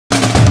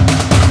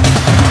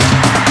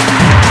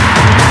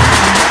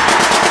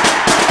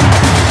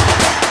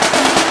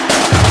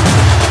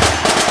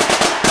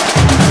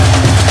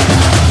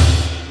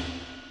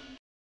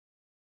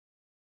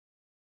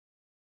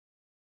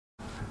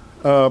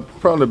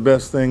Probably the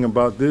best thing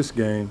about this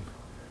game,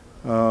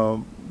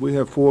 we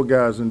have 4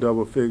 guys in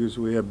double figures.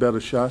 We have better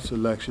shot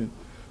selection,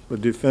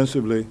 but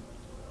defensively,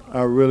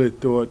 I really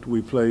thought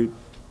we played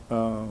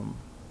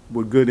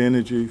with good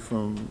energy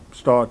from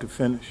start to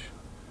finish.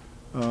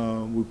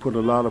 We put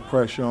a lot of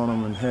pressure on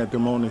them and had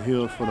them on the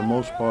heels for the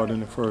most part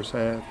in the first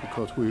half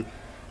because we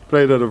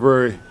played at a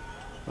very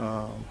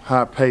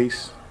high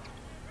pace.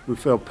 We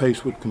felt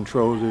pace would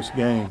control this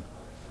game.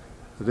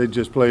 They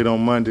just played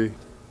on Monday.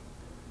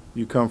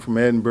 You come from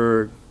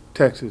Edinburgh,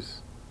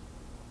 Texas.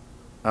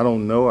 I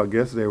don't know. I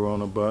guess they were on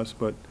a bus,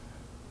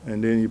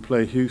 and then you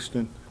play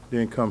Houston,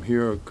 then come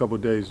here a couple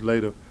of days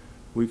later.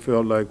 We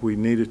felt like we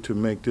needed to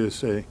make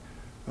this a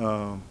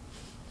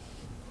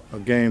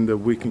game that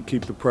we can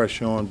keep the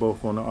pressure on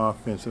both on the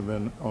offensive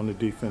and on the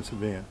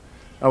defensive end.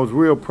 I was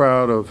real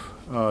proud of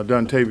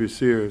Dontavius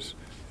Sears.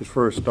 His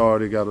first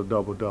start, he got a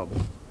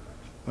double-double.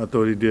 I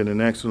thought he did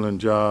an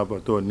excellent job. I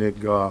thought Nick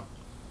Garth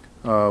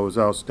was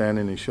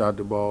outstanding. He shot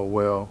the ball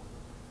well.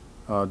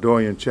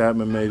 Dorian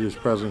Chapman made his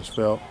presence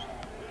felt,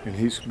 and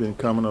he's been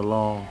coming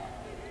along,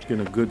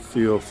 getting a good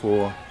feel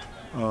for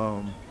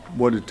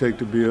what it takes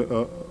to be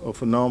a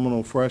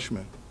phenomenal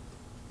freshman.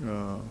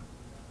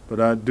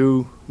 But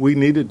we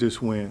needed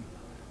this win.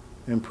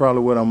 And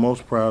probably what I'm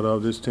most proud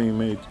of, this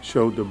team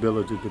showed the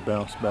ability to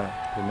bounce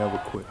back. They never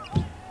quit.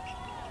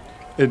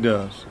 It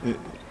does.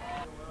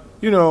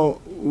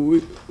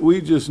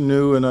 We just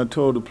knew, and I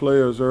told the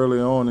players early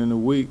on in the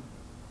week,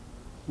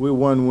 we're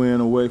 1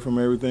 win away from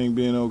everything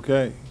being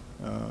okay.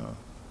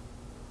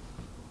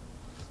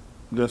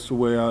 That's the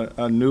way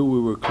I knew we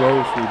were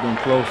close. We've been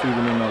close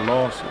even in our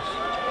losses.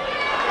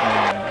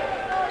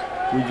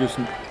 We just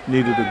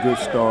needed a good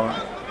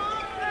start.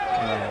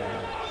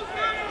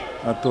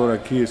 I thought our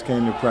kids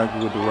came to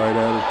practice with the right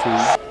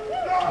attitude,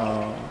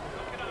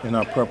 and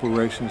our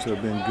preparations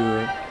have been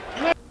good.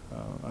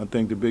 I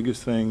think the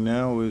biggest thing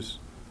now is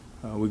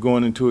we're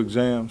going into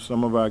exams.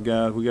 Some of our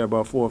guys, we got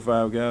about 4 or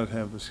 5 guys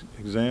have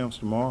exams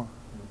tomorrow.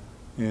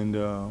 And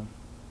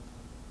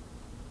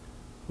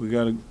we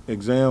got an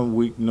exam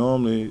week.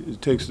 Normally,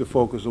 it takes the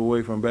focus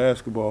away from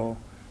basketball,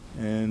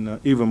 and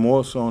even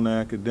more so on the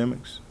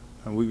academics.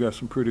 And we got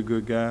some pretty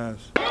good guys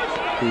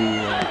who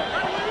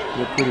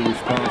they're pretty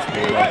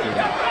responsible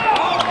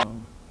about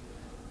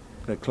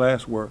their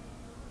classwork.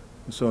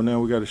 And so now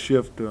we got to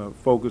shift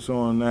focus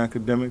on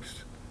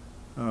academics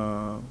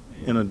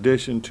in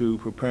addition to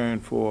preparing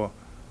for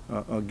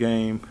a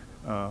game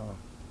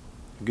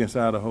against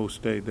Idaho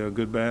State. They're a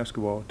good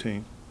basketball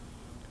team.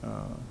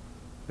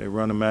 They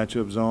run a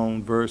matchup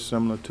zone very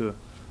similar to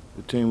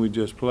the team we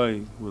just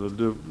played with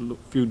a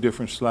few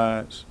different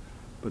slides,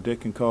 but they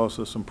can cause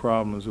us some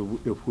problems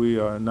if we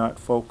are not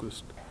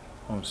focused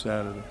on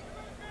Saturday.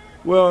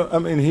 Well, I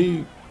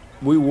mean,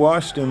 we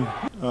watched him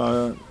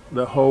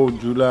the whole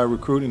July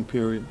recruiting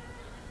period.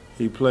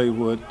 He played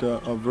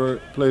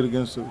played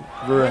against a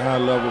very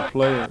high-level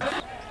players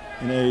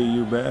in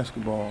AAU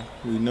basketball.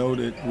 We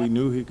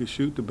knew he could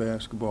shoot the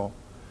basketball,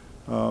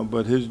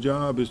 but his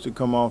job is to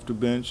come off the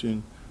bench,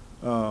 and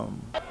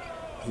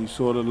he's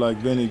sort of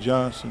like Benny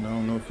Johnson. I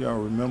don't know if y'all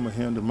remember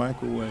him, the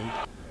microwave,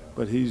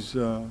 but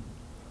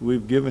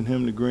we've given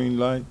him the green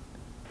light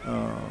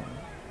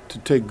to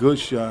take good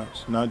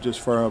shots, not just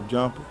fire up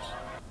jumpers.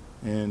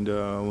 And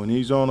when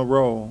he's on a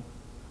roll,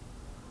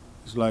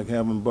 it's like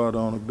having butter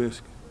on a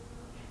biscuit,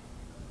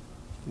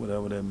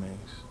 whatever that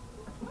means.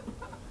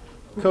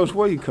 Coach,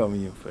 why you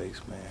covering your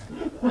face,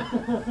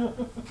 man?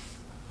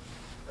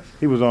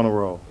 He was on a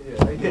roll.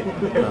 Yeah, he did.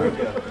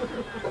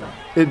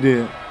 It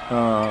did.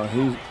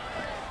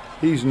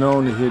 He's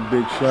known to hit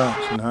big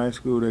shots. In high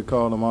school, they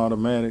called him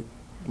automatic.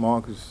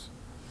 Marcus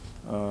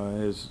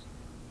has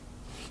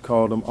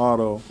called him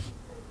auto.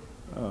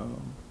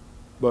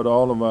 But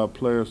all of our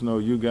players know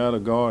you got to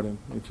guard him.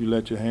 If you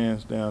let your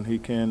hands down, he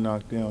can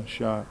knock down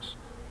shots.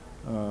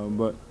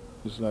 But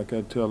it's like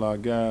I tell our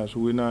guys,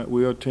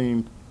 we're a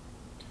team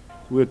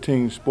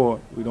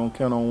sport. We don't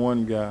count on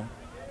one guy.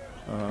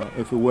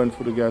 If it wasn't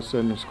for the guy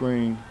setting the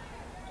screen,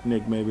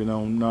 Nick maybe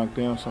don't knock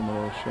down some of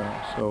those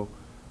shots. So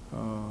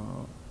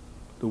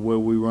the way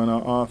we run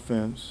our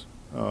offense,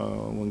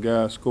 when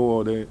guys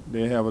score,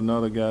 they have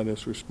another guy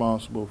that's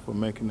responsible for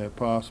making that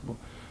possible.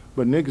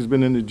 But Nick has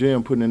been in the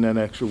gym putting in that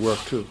extra work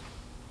too.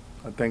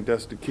 I think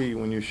that's the key.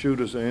 When your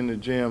shooters are in the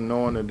gym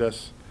knowing that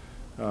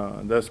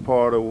that's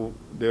part of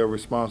their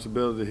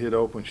responsibility to hit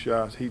open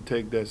shots, he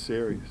take that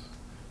serious.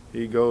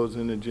 He goes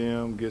in the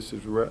gym, gets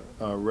his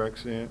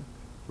reps in,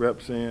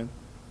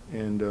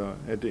 and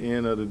at the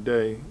end of the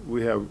day,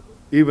 we have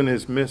even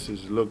his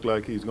misses look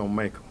like he's gonna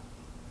make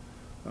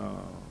them.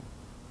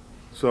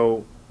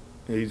 So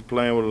he's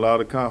playing with a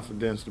lot of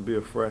confidence to be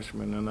a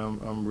freshman, and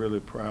I'm really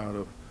proud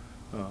of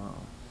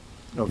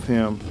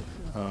him.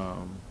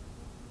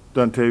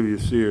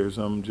 Dontavius Sears,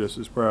 I'm just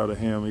as proud of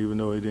him, even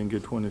though he didn't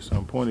get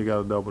 20-some points. He got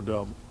a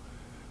double-double.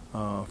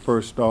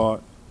 First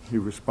start, he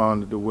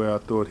responded the way I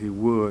thought he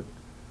would.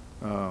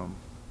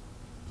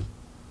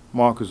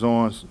 Marcus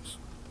Owens,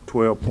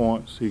 12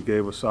 points. He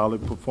gave a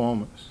solid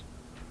performance.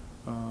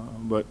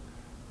 But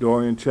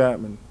Dorian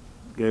Chapman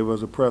gave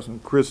us a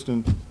presence.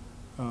 Kristen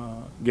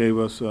gave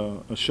us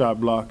a shot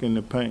block in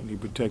the paint. He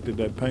protected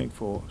that paint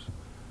for us.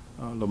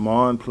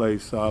 Lamar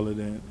played solid,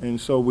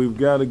 and so we've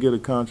got to get a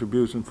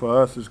contribution.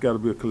 For us, it's got to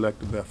be a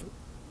collective effort.